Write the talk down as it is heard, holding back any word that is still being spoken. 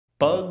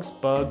Bugs,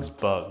 Bugs,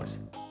 Bugs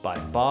by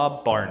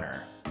Bob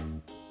Barner.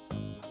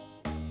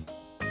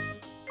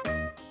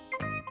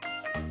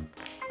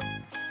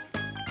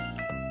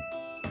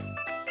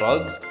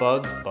 Bugs,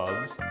 Bugs,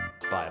 Bugs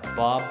by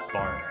Bob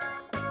Barner.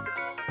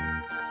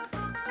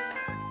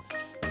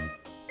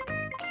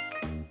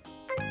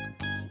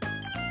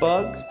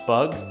 Bugs,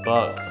 bugs,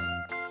 bugs.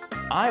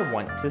 I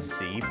want to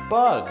see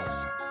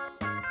bugs.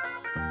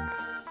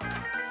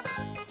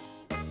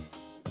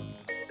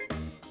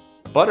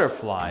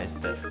 Butterflies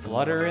that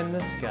flutter in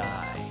the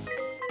sky.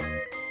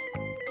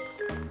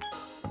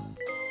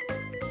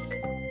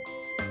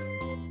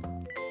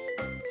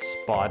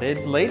 Spotted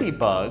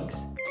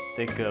ladybugs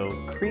that go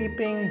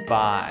creeping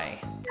by.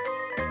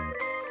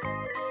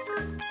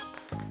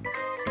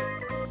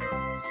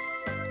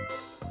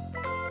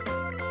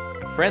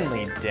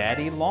 Friendly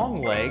daddy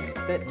longlegs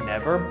that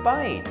never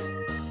bite.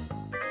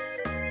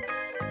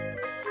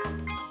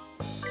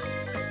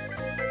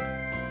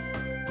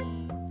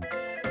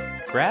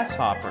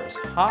 Grasshoppers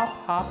hop,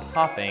 hop,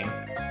 hopping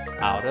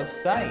out of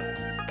sight.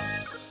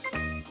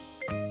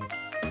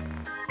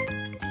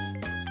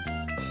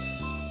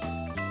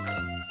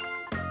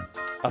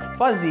 A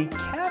fuzzy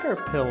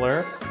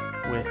caterpillar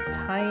with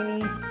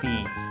tiny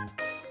feet.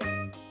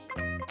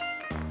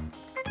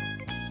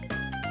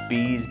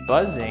 Bees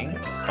buzzing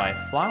by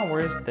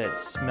flowers that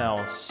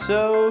smell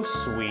so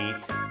sweet.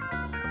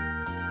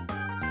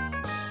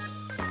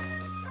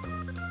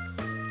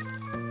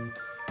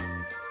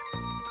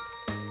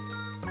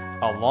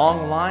 A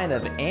long line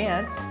of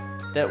ants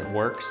that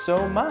work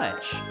so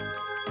much.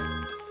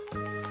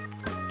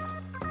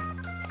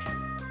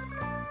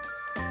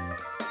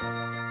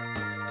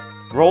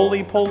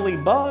 Roly-poly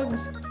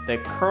bugs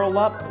that curl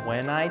up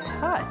when I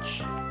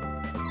touch.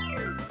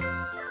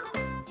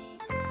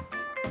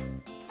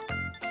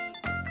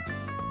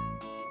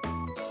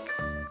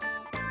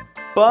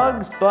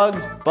 Bugs,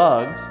 bugs,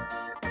 bugs,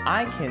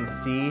 I can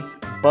see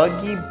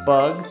buggy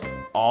bugs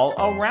all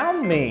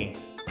around me.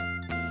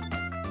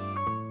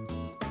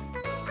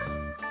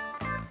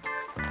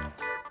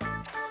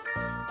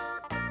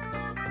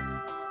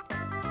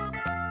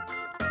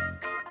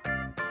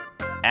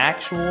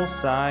 Actual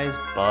size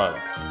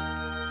bugs.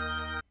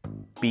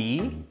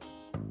 Bee,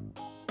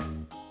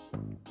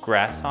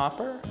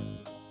 grasshopper,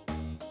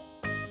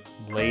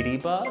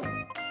 ladybug,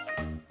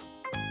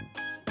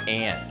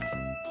 ant,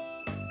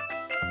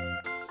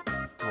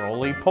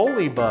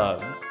 roly-poly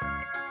bug,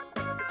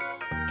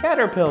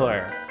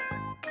 caterpillar,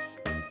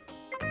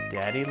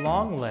 daddy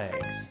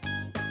longlegs,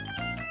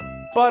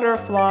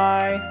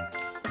 butterfly,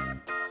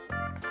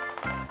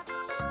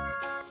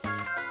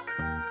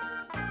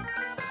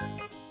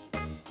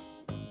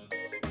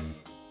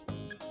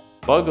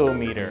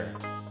 bugometer.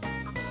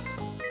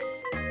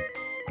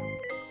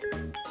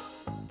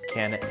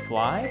 Can it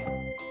fly?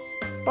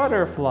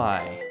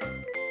 Butterfly.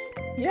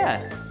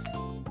 Yes.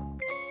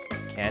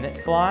 Can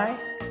it fly?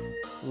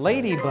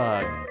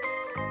 Ladybug.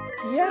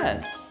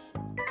 Yes.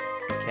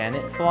 Can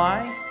it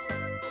fly?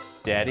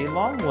 Daddy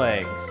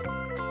longlegs.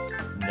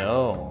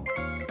 No.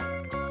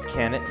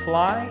 Can it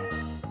fly?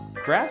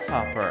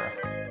 Grasshopper.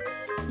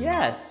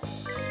 Yes.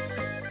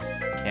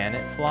 Can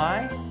it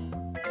fly?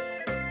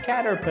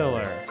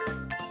 Caterpillar.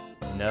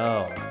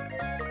 No.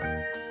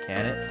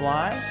 Can it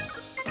fly?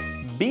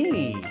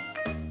 Bee.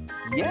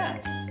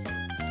 Yes.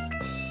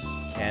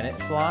 Can it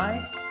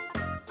fly?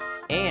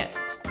 Ant.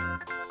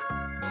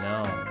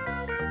 No.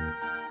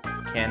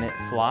 Can it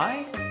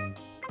fly?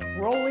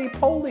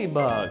 Roly-poly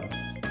bug.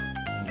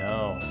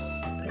 No.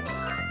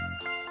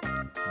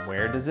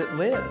 Where does it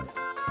live?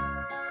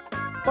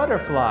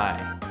 Butterfly.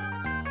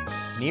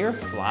 Near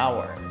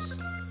flowers.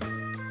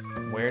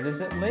 Where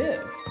does it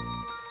live?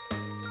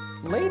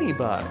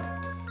 Ladybug.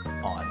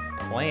 On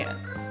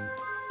plants.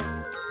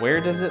 Where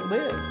does it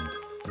live?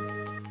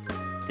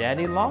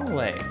 Daddy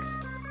longlegs.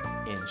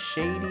 In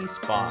shady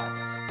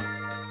spots.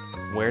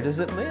 Where does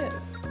it live?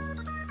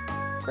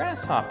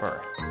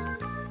 Grasshopper.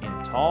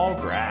 In tall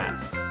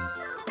grass.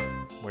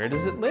 Where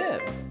does it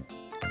live?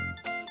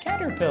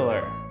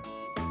 Caterpillar.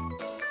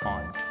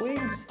 On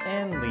twigs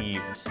and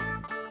leaves.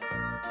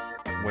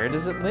 Where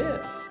does it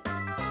live?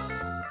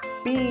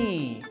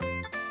 Bee.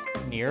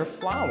 Near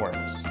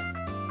flowers.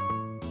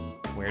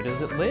 Where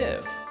does it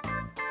live?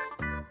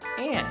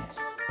 Ant.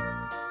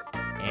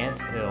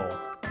 Anthill.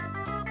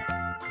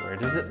 Where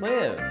does it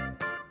live?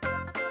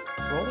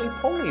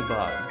 Roly-poly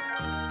bug.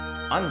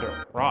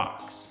 Under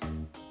rocks.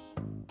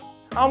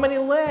 How many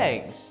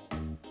legs?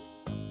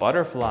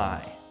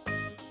 Butterfly.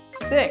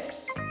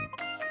 6.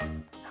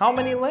 How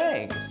many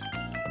legs?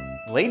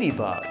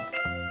 Ladybug.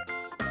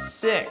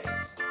 6.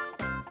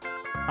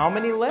 How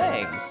many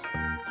legs?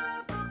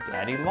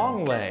 Daddy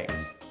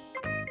longlegs.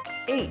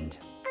 8.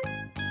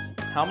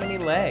 How many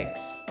legs?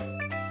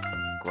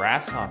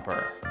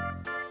 Grasshopper.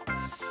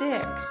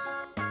 6.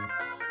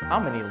 How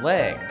many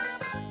legs?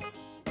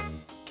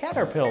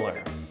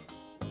 Caterpillar.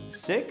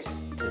 6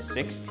 to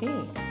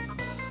 16.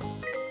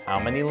 How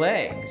many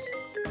legs?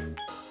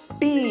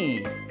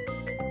 Bee.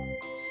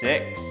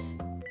 6.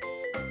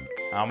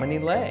 How many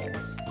legs?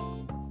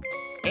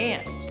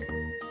 Ant.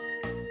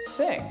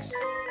 6.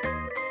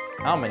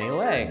 How many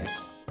legs?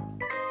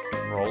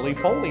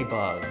 Roly-poly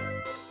bug.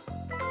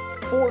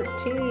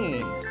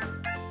 14.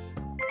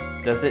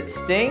 Does it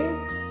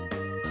sting?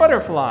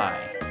 Butterfly.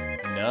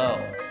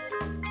 No.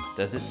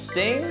 Does it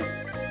sting?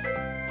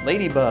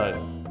 Ladybug.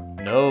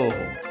 No.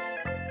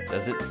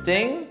 Does it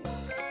sting?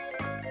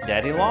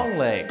 Daddy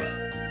Longlegs.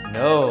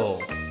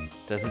 No.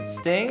 Does it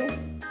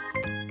sting?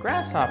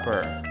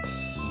 Grasshopper.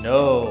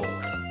 No.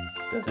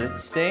 Does it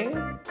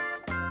sting?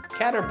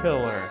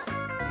 Caterpillar.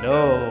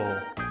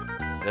 No.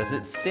 Does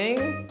it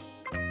sting?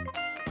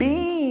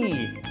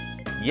 Bee.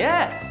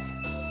 Yes.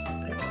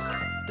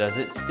 Does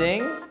it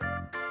sting?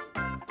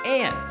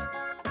 Ant.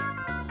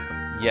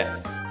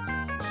 Yes.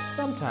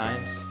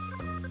 Sometimes.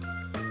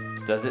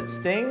 Does it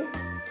sting?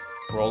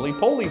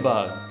 Roly-poly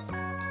bug.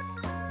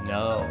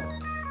 No.